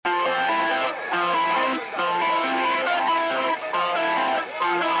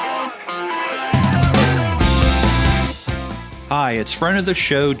Hi, it's friend of the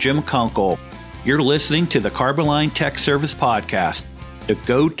show, Jim Kunkel. You're listening to the Carboline Tech Service Podcast, the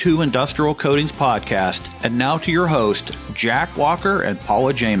go-to industrial coatings podcast. And now to your host, Jack Walker and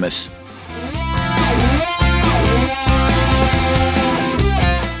Paula Jamis.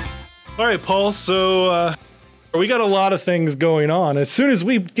 All right, Paul, so we got a lot of things going on. As soon as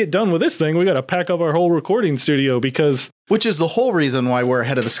we get done with this thing, we got to pack up our whole recording studio because... Which is the whole reason why we're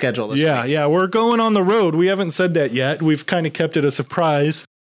ahead of the schedule this week. Yeah, we're going on the road. We haven't said that yet. We've kind of kept it a surprise.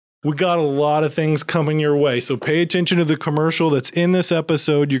 We got a lot of things coming your way, so pay attention to the commercial that's in this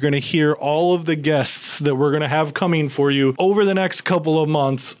episode. You're going to hear all of the guests that we're going to have coming for you over the next couple of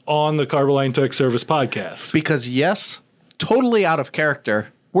months on the Carboline Tech Service Podcast. Because yes, totally out of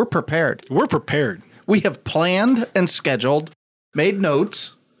character, we're prepared. We're prepared. We have planned and scheduled, made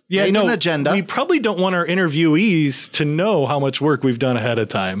notes, made an agenda. We probably don't want our interviewees to know how much work we've done ahead of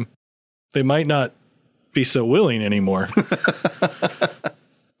time. They might not be so willing anymore.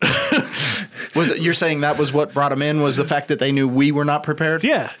 You're saying that was what brought them in, was the fact that they knew we were not prepared?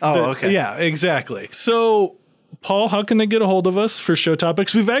 Yeah. Okay. Yeah, exactly. So, Paul, how can they get a hold of us for show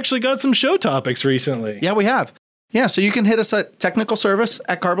topics? We've actually got some show topics recently. Yeah, we have. Yeah, so you can hit us at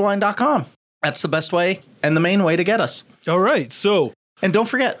technicalservice@carboline.com. That's the best way and the main way to get us. All right. So, and don't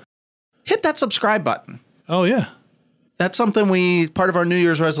forget, hit that subscribe button. Oh, yeah. That's something part of our New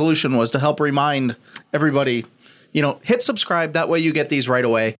Year's resolution was to help remind everybody, hit subscribe. That way you get these right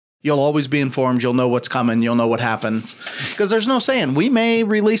away. You'll always be informed. You'll know what's coming. You'll know what happens. Because there's no saying. We may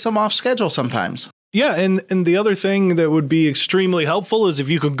release them off schedule sometimes. Yeah, and the other thing that would be extremely helpful is if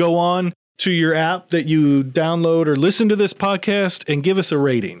you could go on to your app that you download or listen to this podcast and give us a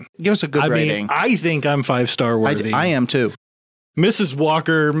rating. Give us a good rating. I think I'm 5-star worthy. I am too. Mrs.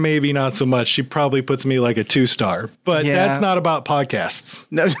 Walker, maybe not so much. She probably puts me like a 2-star, but that's not about podcasts.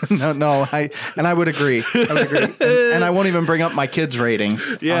 No. I would agree. And I won't even bring up my kids'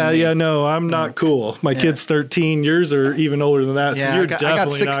 ratings. No, I'm not cool. My kid's 13. Yours are even older than that. Yeah, so you're definitely I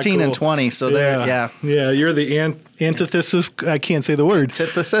got 16 not cool. and 20. So Yeah, you're the antithesis. I can't say the word.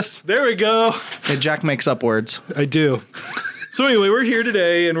 Antithesis. There we go. Hey, Jack makes up words. I do. So anyway, we're here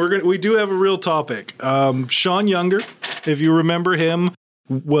today, and we do have a real topic. Sean Younger, if you remember him,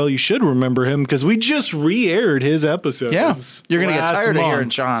 well, you should remember him because we just re-aired his episode. Yeah, you're going to get tired of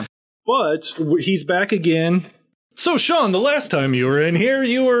hearing Sean. But he's back again. So, Sean, the last time you were in here,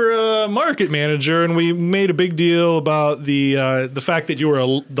 you were a market manager, and we made a big deal about the fact that you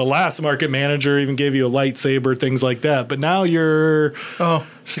were the last market manager, even gave you a lightsaber, things like that. But now you're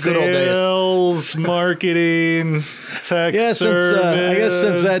sales, marketing, tech service. I guess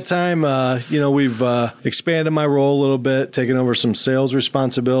since that time, we've expanded my role a little bit, taking over some sales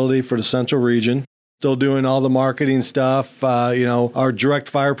responsibility for the Central Region. Still doing all the marketing stuff. Our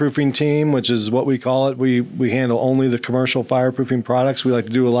direct fireproofing team, which is what we call it, we handle only the commercial fireproofing products. We like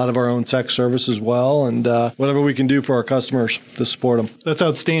to do a lot of our own tech service as well, and whatever we can do for our customers to support them. That's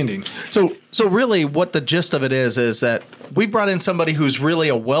outstanding. So really what the gist of it is that we brought in somebody who's really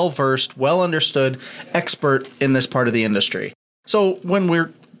a well-versed, well-understood expert in this part of the industry. So when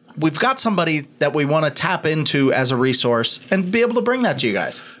we've got somebody that we want to tap into as a resource and be able to bring that to you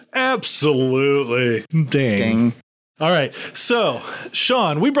guys. Absolutely. Dang. All right. So,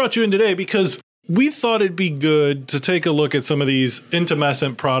 Sean, we brought you in today because we thought it'd be good to take a look at some of these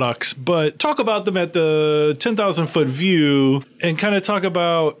intumescent products, but talk about them at the 10,000-foot view and kind of talk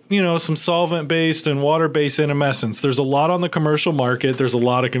about, some solvent-based and water-based intumescents. There's a lot on the commercial market. There's a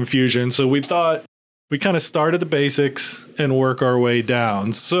lot of confusion. So we thought we kind of start at the basics and work our way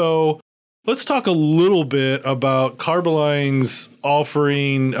down. So let's talk a little bit about Carboline's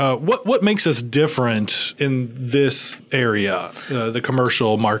offering. What makes us different in this area, the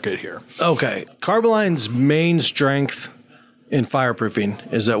commercial market here? Okay. Carboline's main strength in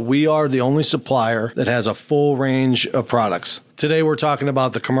fireproofing is that we are the only supplier that has a full range of products. Today, we're talking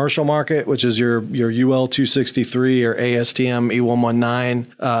about the commercial market, which is your UL 263 or ASTM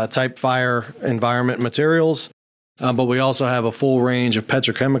E119 type fire environment materials. But we also have a full range of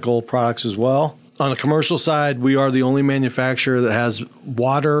petrochemical products as well. On the commercial side, we are the only manufacturer that has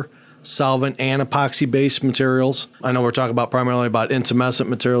water, solvent, and epoxy-based materials. I know we're talking primarily about intumescent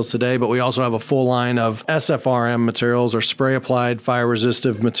materials today, but we also have a full line of SFRM materials or spray-applied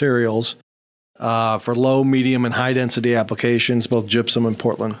fire-resistive materials for low, medium, and high-density applications, both gypsum and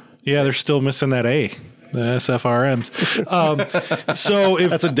Portland. Yeah, they're still missing that A. The SFRMs. So if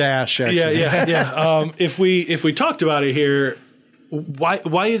that's a dash, actually. Yeah. If we talked about it here,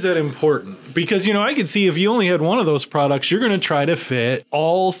 why is that important? Because I could see if you only had one of those products, you're going to try to fit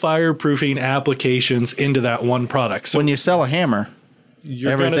all fireproofing applications into that one product. So when you sell a hammer,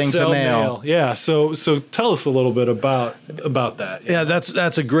 you're Everything's gonna sell a nail. Yeah. So tell us a little bit about that. Yeah,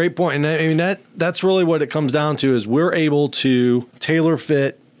 that's a great point. And I mean, that's really what it comes down to is we're able to tailor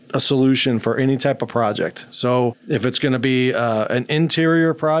fit a solution for any type of project. So if it's going to be an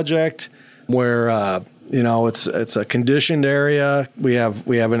interior project where it's a conditioned area, we have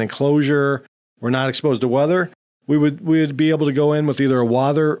an enclosure, we're not exposed to weather, we would be able to go in with either a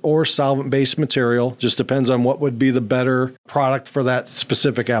water or solvent-based material. Just depends on what would be the better product for that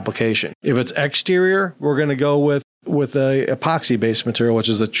specific application. If it's exterior, we're going to go with a epoxy-based material, which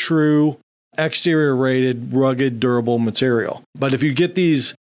is a true exterior-rated, rugged, durable material. But if you get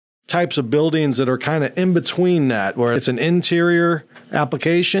these types of buildings that are kind of in between that, where it's an interior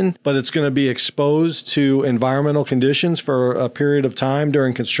application, but it's going to be exposed to environmental conditions for a period of time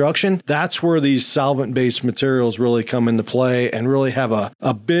during construction, that's where these solvent-based materials really come into play and really have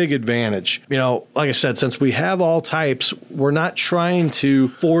a big advantage. Like I said, since we have all types, we're not trying to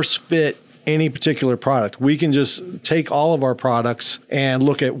force fit any particular product. We can just take all of our products and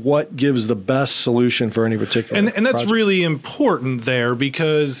look at what gives the best solution for any particular and that's project. really important there,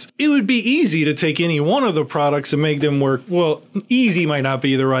 because it would be easy to take any one of the products and make them work. Well, easy might not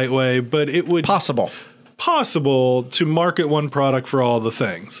be the right way, but it would Possible to market one product for all the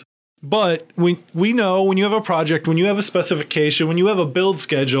things. But we know when you have a project, when you have a specification, when you have a build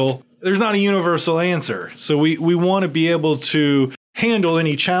schedule, there's not a universal answer. So we want to be able to handle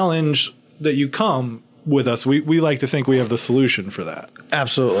any challenge that you come with us. We like to think we have the solution for that.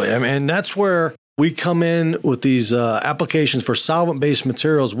 Absolutely. I mean, and that's where we come in with these applications for solvent-based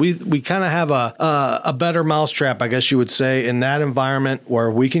materials. We kind of have a better mousetrap, I guess you would say, in that environment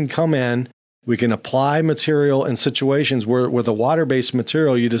where we can come in, we can apply material in situations where with a water-based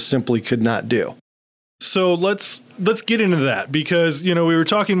material you just simply could not do. So let's get into that, because we were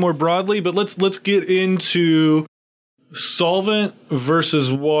talking more broadly, but let's get into solvent versus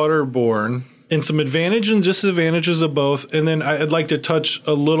waterborne and some advantages and disadvantages of both. And then I'd like to touch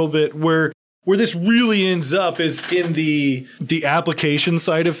a little bit where this really ends up is in the application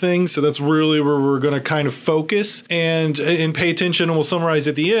side of things. So that's really where we're going to kind of focus and pay attention, and we'll summarize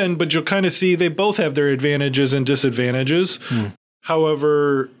at the end, but you'll kind of see they both have their advantages and disadvantages.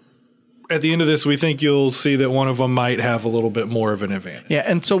 However, at the end of this, we think you'll see that one of them might have a little bit more of an advantage. Yeah,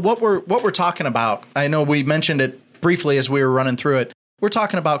 and so what we're talking about, I know we mentioned it briefly as we were running through it. We're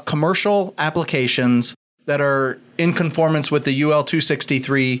talking about commercial applications that are in conformance with the UL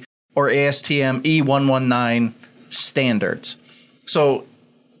 263 or ASTM E119 standards. So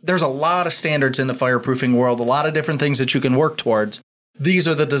there's a lot of standards in the fireproofing world, a lot of different things that you can work towards. These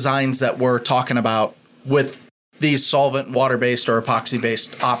are the designs that we're talking about with these solvent, water-based, or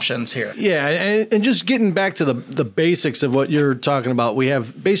epoxy-based options here. Yeah, and just getting back to the basics of what you're talking about, we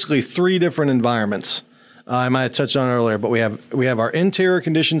have basically three different environments. I might have touched on it earlier, but we have our interior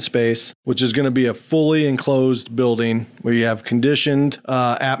conditioned space, which is going to be a fully enclosed building where you have conditioned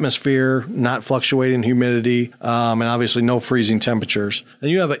atmosphere, not fluctuating humidity, and obviously no freezing temperatures. And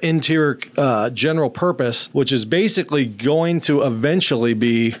you have an interior general purpose, which is basically going to eventually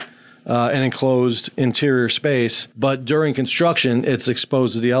be an enclosed interior space, but during construction, it's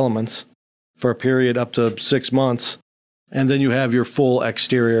exposed to the elements for a period up to 6 months. And then you have your full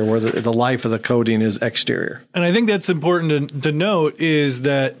exterior where the life of the coating is exterior. And I think that's important to note is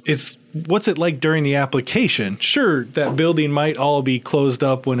that what's it like during the application? Sure, that building might all be closed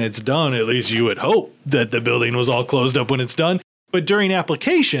up when it's done. At least you would hope that the building was all closed up when it's done. But during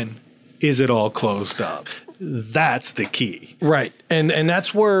application, is it all closed up? That's the key. Right. And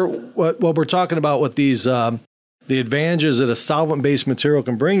that's where what we're talking about with these, the advantages that a solvent-based material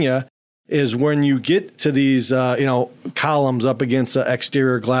can bring you is when you get to these, columns up against an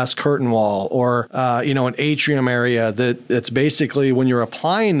exterior glass curtain wall or, an atrium area that's basically when you're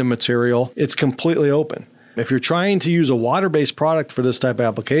applying the material, it's completely open. If you're trying to use a water-based product for this type of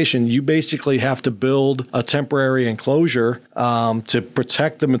application, you basically have to build a temporary enclosure to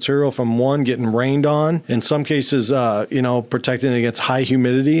protect the material from getting rained on. In some cases, protecting against high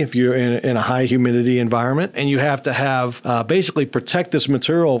humidity if you're in a high humidity environment. And you have to have basically protect this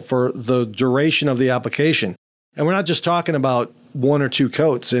material for the duration of the application. And we're not just talking about 1 or 2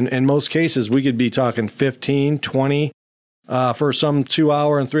 coats. In most cases, we could be talking 15, 20, for some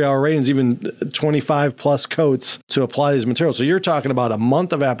 2-hour and 3-hour ratings, even 25 plus coats to apply these materials. So you're talking about a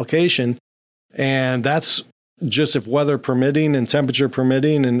month of application, and that's just if weather permitting and temperature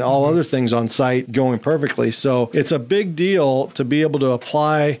permitting and all other things on site going perfectly. So it's a big deal to be able to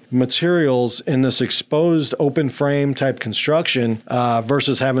apply materials in this exposed open frame type construction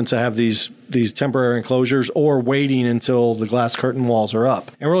versus having to have these temporary enclosures or waiting until the glass curtain walls are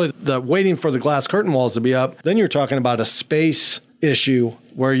up. And really the waiting for the glass curtain walls to be up, then you're talking about a space issue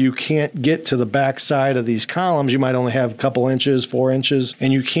where you can't get to the back side of these columns. You might only have a couple inches, 4 inches,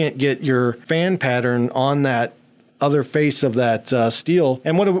 and you can't get your fan pattern on that other face of that steel.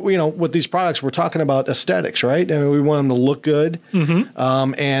 And with these products, we're talking about aesthetics, right? And we want them to look good.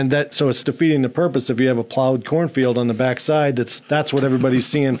 And so it's defeating the purpose if you have a plowed cornfield on the back side. That's what everybody's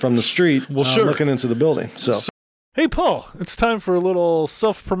seeing from the street, looking into the building. So, hey, Paul, it's time for a little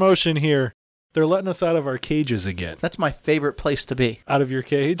self-promotion here. They're letting us out of our cages again. That's my favorite place to be. Out of your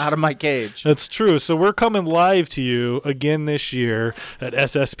cage? Out of my cage. That's true. So we're coming live to you again this year at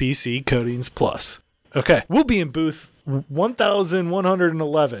SSPC Coatings Plus. Okay, we'll be in booth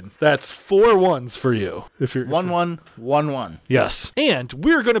 1111. That's 4 ones for you. If you're 1111. Yes. And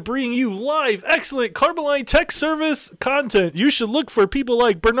we're going to bring you live excellent Carboline Tech Service content. You should look for people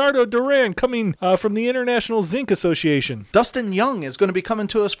like Bernardo Duran coming from the International Zinc Association. Dustin Young is going to be coming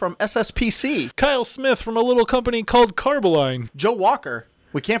to us from SSPC. Kyle Smith from a little company called Carboline. Joe Walker.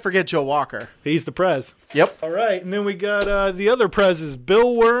 We can't forget Joe Walker. He's the prez. Yep. All right, and then we got the other prezes,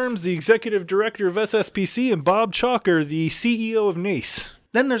 Bill Worms, the executive director of SSPC, and Bob Chalker, the CEO of NACE.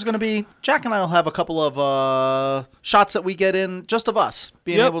 Then there's going to be, Jack and I will have a couple of shots that we get in just of us,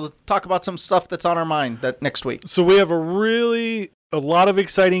 being able to talk about some stuff that's on our mind that next week. So we have a lot of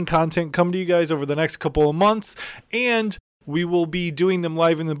exciting content come to you guys over the next couple of months, and we will be doing them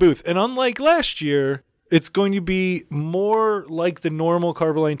live in the booth. And unlike last year, it's going to be more like the normal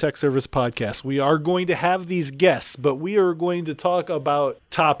Carboline Tech Service podcast. We are going to have these guests, but we are going to talk about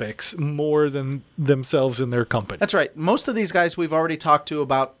topics more than themselves and their company. That's right. Most of these guys we've already talked to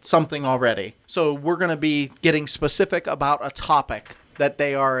about something already. So we're going to be getting specific about a topic that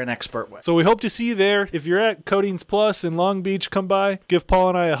they are an expert with. So we hope to see you there. If you're at Coatings Plus in Long Beach, come by, give Paul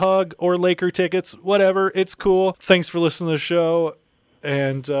and I a hug or Laker tickets, whatever. It's cool. Thanks for listening to the show.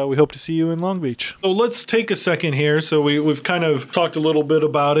 And we hope to see you in Long Beach. So let's take a second here. So we've kind of talked a little bit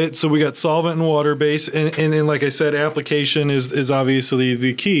about it. So we got solvent and water base. And then, like I said, application is obviously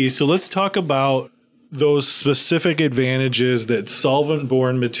the key. So let's talk about those specific advantages that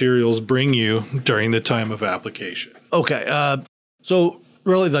solvent-borne materials bring you during the time of application. Okay. So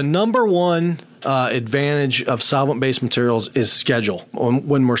really the number one advantage of solvent-based materials is schedule.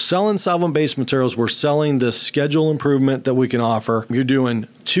 When we're selling solvent-based materials, we're selling this schedule improvement that we can offer. You're doing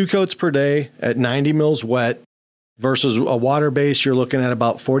 2 coats per day at 90 mils wet versus a water base, you're looking at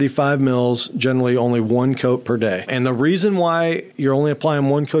about 45 mils, generally only 1 coat per day. And the reason why you're only applying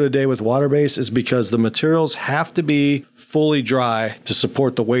 1 coat a day with water base is because the materials have to be fully dry to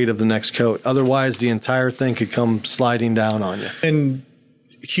support the weight of the next coat. Otherwise, the entire thing could come sliding down on you. And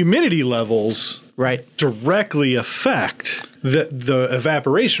humidity levels directly affect the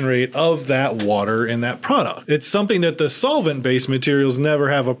evaporation rate of that water in that product. It's something that the solvent-based materials never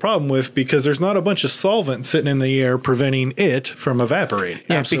have a problem with because there's not a bunch of solvent sitting in the air preventing it from evaporating.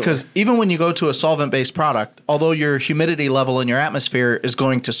 Yeah, because even when you go to a solvent-based product, although your humidity level in your atmosphere is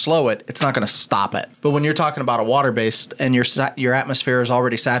going to slow it, it's not going to stop it. But when you're talking about a water-based and your atmosphere is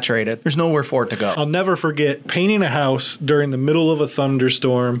already saturated, there's nowhere for it to go. I'll never forget painting a house during the middle of a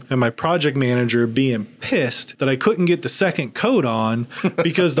thunderstorm and my project manager being pissed that I couldn't get the second coat on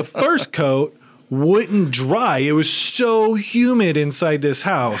because the first coat wouldn't dry. It was so humid inside this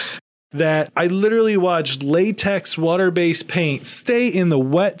house that I literally watched latex water-based paint stay in the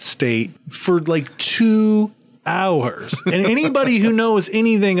wet state for like 2 hours. And anybody who knows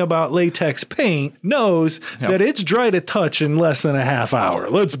anything about latex paint knows that it's dry to touch in less than a half hour.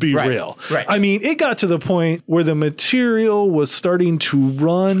 Let's be real. Right. I mean, it got to the point where the material was starting to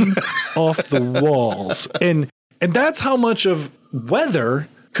run off the walls. And that's how much of weather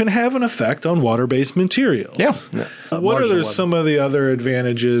can have an effect on water-based materials. Yeah. What are some of the other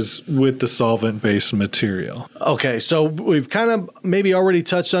advantages with the solvent-based material? Okay, so we've kind of maybe already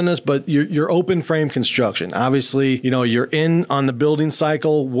touched on this, but your open frame construction. Obviously, you're in on the building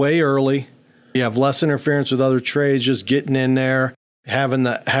cycle way early. You have less interference with other trades, just getting in there, having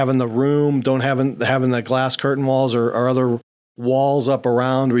the room, having the glass curtain walls or other walls up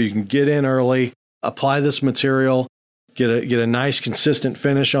around where you can get in early, apply this material, get a nice consistent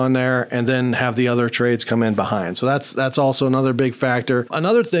finish on there, and then have the other trades come in behind. So that's also another big factor.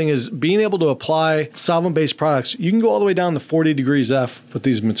 Another thing is being able to apply solvent-based products. You can go all the way down to 40 degrees F with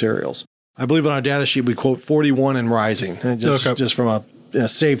these materials. I believe on our data sheet we quote 41 and rising, just from a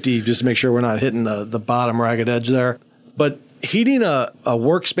safety, just to make sure we're not hitting the bottom ragged edge there. But heating a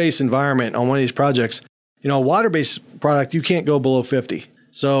workspace environment on one of these projects, a water-based product, you can't go below 50.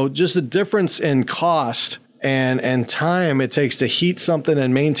 So just the difference in cost and time it takes to heat something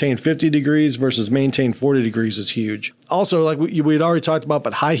and maintain 50 degrees versus maintain 40 degrees is huge. Also, like we'd already talked about,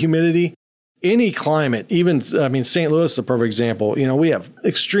 but high humidity, any climate, even, I mean, St. Louis is a perfect example. You know, we have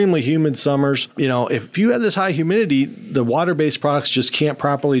extremely humid summers. You know, if you have this high humidity, the water-based products just can't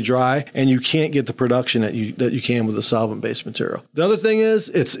properly dry, and you can't get the production that you can with a solvent-based material. The other thing is,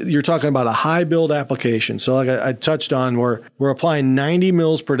 you're talking about a high build application. So like I touched on, we're applying 90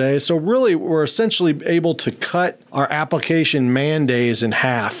 mils per day. So really, we're essentially able to cut our application man days in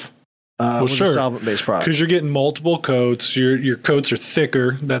half. With a solvent-based product. Because you're getting multiple coats. Your coats are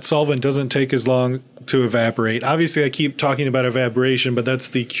thicker. That solvent doesn't take as long to evaporate. Obviously, I keep talking about evaporation, but that's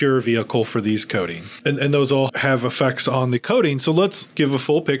the cure vehicle for these coatings. And those all have effects on the coating. So let's give a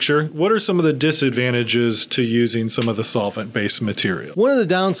full picture. What are some of the disadvantages to using some of the solvent-based material? One of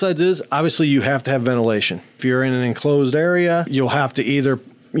the downsides is, obviously, you have to have ventilation. If you're in an enclosed area, you'll have to either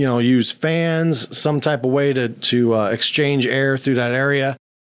use fans, some type of way to exchange air through that area.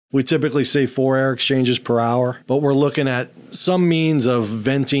 We typically say 4 air exchanges per hour, but we're looking at some means of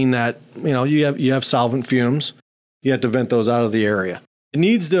venting that, you have solvent fumes. You have to vent those out of the area. It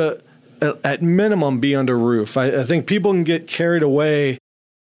needs to, at minimum, be under roof. I think people can get carried away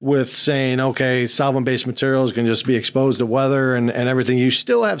with saying, okay, solvent-based materials can just be exposed to weather and everything. You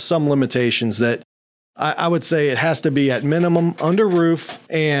still have some limitations that I would say it has to be at minimum under roof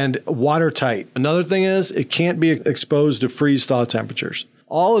and watertight. Another thing is it can't be exposed to freeze-thaw temperatures.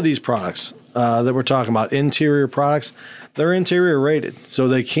 All of these products that we're talking about, interior products, they're interior rated, so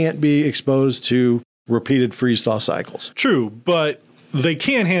they can't be exposed to repeated freeze-thaw cycles. True, but they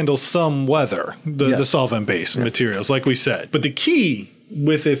can handle some weather, the solvent-based materials, like we said. But the key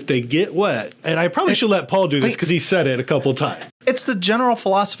with if they get wet, and I probably should let Paul do this because he said it a couple times. It's the general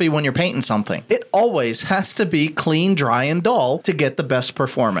philosophy when you're painting something. It always has to be clean, dry, and dull to get the best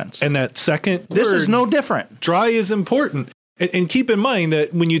performance. And that second This word, is no different. Dry is important. And keep in mind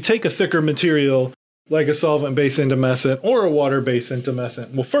that when you take a thicker material like a solvent-based intumescent or a water-based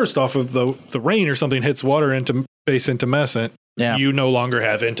intumescent, well, first off, if the rain or something hits water-based intumescent, you no longer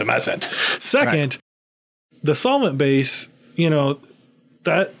have intumescent. Second, the solvent-based,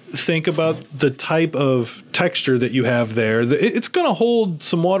 think about the type of texture that you have there. It's going to hold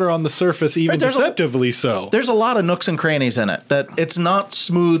some water on the surface, even deceptively so. There's a lot of nooks and crannies in it that it's not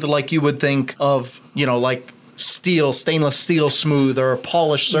smooth like you would think of, like stainless steel smooth or a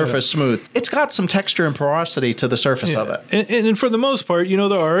polished surface smooth. It's got some texture and porosity to the surface of it. And for the most part, there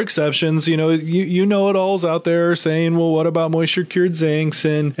are exceptions. Know-it-alls out there saying, well, what about moisture cured zincs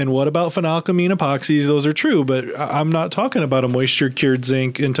and what about phenolcamine epoxies? Those are true, but I'm not talking about a moisture cured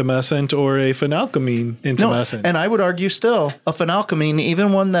zinc intumescent or a phenolcamine intumescent. No, and I would argue still a phenolcamine,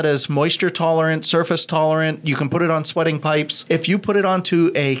 even one that is moisture tolerant, surface tolerant, you can put it on sweating pipes. If you put it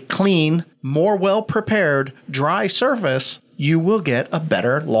onto a clean, more well-prepared, dry surface, you will get a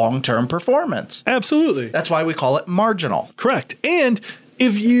better long-term performance. Absolutely. That's why we call it marginal. Correct. And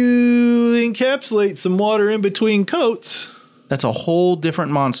if you encapsulate some water in between coats, that's a whole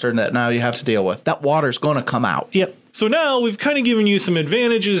different monster that now you have to deal with. That water's going to come out. Yep. So now we've kind of given you some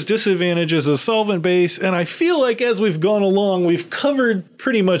advantages, disadvantages of solvent-based, and I feel like as we've gone along, we've covered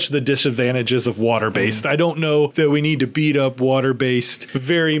pretty much the disadvantages of water-based. I don't know that we need to beat up water-based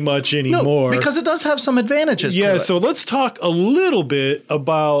very much anymore. No, because it does have some advantages to it. So let's talk a little bit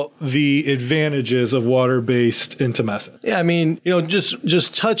about the advantages of water-based intumescent. Yeah, I mean,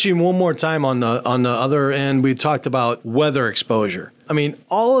 just touching one more time on the other end, we talked about weather exposure. I mean,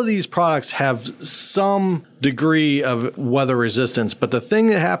 all of these products have some degree of weather resistance, but the thing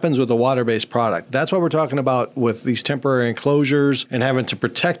that happens with a water-based product, that's what we're talking about with these temporary enclosures and having to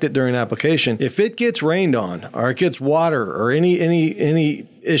protect it during application. If it gets rained on or it gets water or any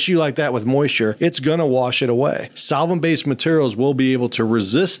issue like that with moisture, it's going to wash it away. Solvent-based materials will be able to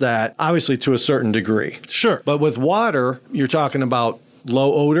resist that, obviously to a certain degree. Sure. But with water, you're talking about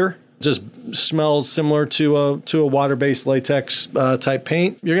low odor. Just smells similar to a water-based latex type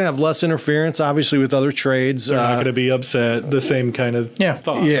paint. You're going to have less interference, obviously, with other trades. You're not going to be upset, the same kind of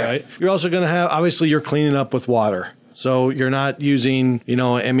thought, right? You're also going to have, obviously, you're cleaning up with water. So you're not using,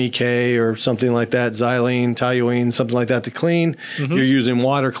 MEK or something like that, xylene, toluene, something like that to clean. Mm-hmm. You're using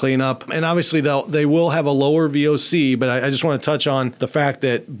water cleanup. And obviously, they will have a lower VOC, but I just want to touch on the fact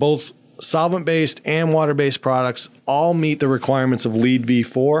that both solvent-based and water-based products all meet the requirements of LEED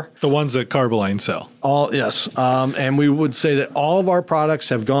V4. The ones that Carboline sell. Yes. And we would say that all of our products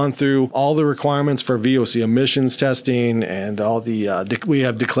have gone through all the requirements for VOC emissions testing and all the, we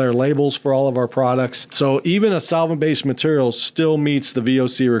have declared labels for all of our products. So even a solvent-based material still meets the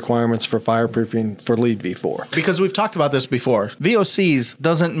VOC requirements for fireproofing for LEED V4. Because we've talked about this before. VOCs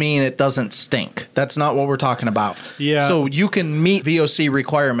doesn't mean it doesn't stink. That's not what we're talking about. Yeah. So you can meet VOC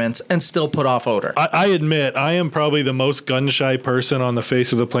requirements and still put off odor. I admit I am probably probably the most gun-shy person on the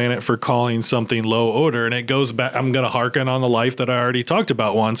face of the planet for calling something low odor. And it goes back, I'm going to harken on the life that I already talked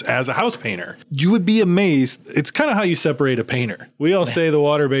about once as a house painter. You would be amazed. It's kind of how you separate a painter. We all say the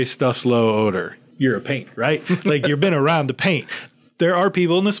water-based stuff's low odor. You're a painter, right? Like you've been around the paint. There are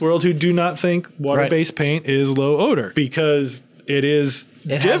people in this world who do not think water-based paint is low odor because it is.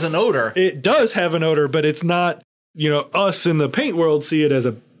 It has an odor. It does have an odor, but it's not, us in the paint world see it as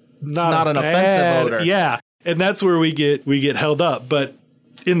not an offensive odor. Yeah. And that's where we get held up. But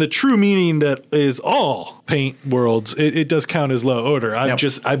in the true meaning that is all paint worlds, it does count as low odor.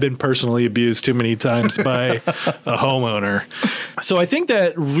 I've been personally abused too many times by a homeowner. So I think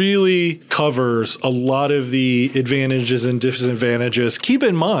that really covers a lot of the advantages and disadvantages. Keep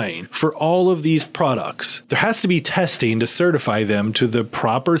in mind, for all of these products, there has to be testing to certify them to the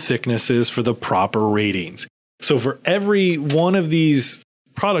proper thicknesses for the proper ratings. So for every one of these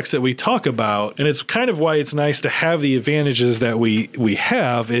products that we talk about, and it's kind of why it's nice to have the advantages that we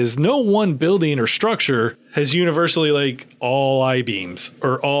have, is no one building or structure has universally like all I-beams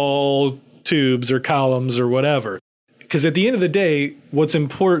or all tubes or columns or whatever. Because at the end of the day, what's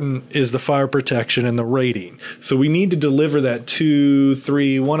important is the fire protection and the rating. So we need to deliver that 2,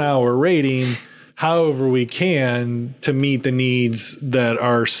 3, 1 hour rating however we can to meet the needs that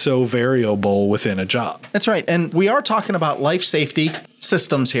are so variable within a job. That's right. And we are talking about life safety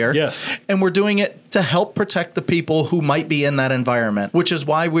systems here. Yes. And we're doing it to help protect the people who might be in that environment, which is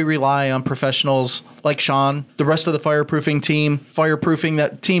why we rely on professionals like Sean, the rest of the fireproofing team,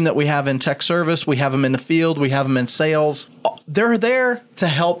 that team that we have in tech service. We have them in the field. We have them in sales. They're there to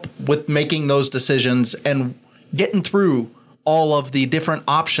help with making those decisions and getting through all of the different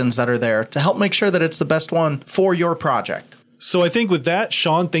options that are there to help make sure that it's the best one for your project. So I think with that,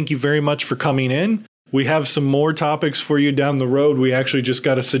 Sean, thank you very much for coming in. We have some more topics for you down the road. We actually just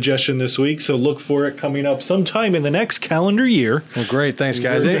got a suggestion this week, so look for it coming up sometime in the next calendar year. Well, great. Thanks,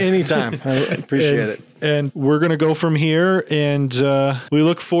 guys. Anytime. I appreciate it. And we're going to go from here, and we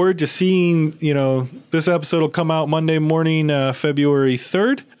look forward to seeing, this episode will come out Monday morning, February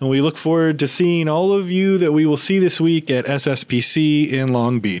 3rd, and we look forward to seeing all of you that we will see this week at SSPC in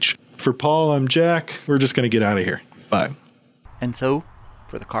Long Beach. For Paul, I'm Jack. We're just going to get out of here. Bye. And so,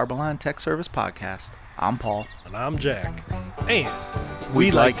 for the Carboline Tech Service Podcast, I'm Paul. And I'm Jack. And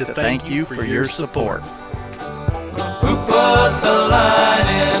we'd like to thank you for your support. Who put the line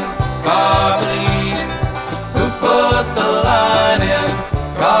in Carboline? Who put the line in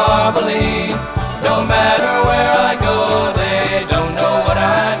Carboline? No matter where I go, they don't know what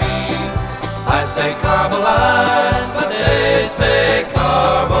I mean. I say Carboline, but they say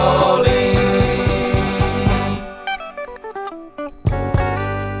Carboline.